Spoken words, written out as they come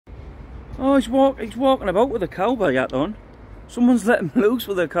Oh, he's walking about with a cowboy hat on. Someone's let him loose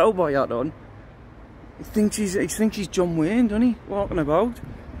with a cowboy hat on. He thinks he's John Wayne, doesn't he? Walking about.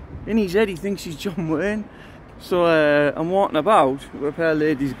 In his head he thinks he's John Wayne. So I'm walking about with a pair of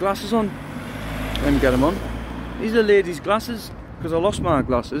ladies' glasses on. Let me get them on. These are ladies' glasses, because I lost my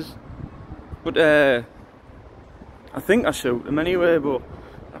glasses. But I think I suit them anyway, but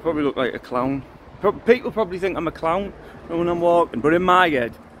I probably look like a clown. People probably think I'm a clown when I'm walking, but in my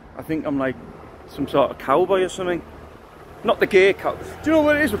head I think I'm like some sort of cowboy or something. Not the gay cow. Do you know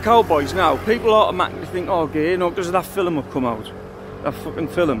what it is with cowboys now? People automatically think, oh, gay, no, because of that film will come out. That fucking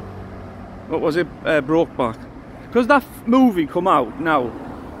film. What was it? Brokeback. Because that movie come out now,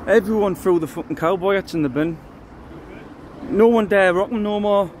 everyone threw the fucking cowboy hats in the bin. No one dare rock them no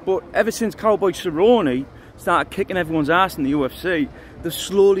more. But ever since Cowboy Cerrone started kicking everyone's ass in the UFC, they've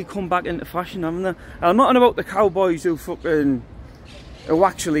slowly come back into fashion, haven't they? And I'm not on about the cowboys who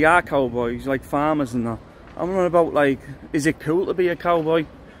actually are cowboys, like farmers and that. I'm on about, like, is it cool to be a cowboy?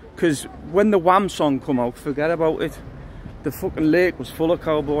 Because when the Wham song come out, forget about it. The fucking lake was full of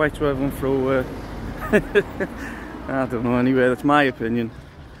cowboys to everyone threw away. I don't know, anyway, that's my opinion.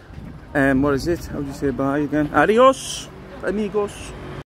 What is it? How do you say bye again? Adios, amigos.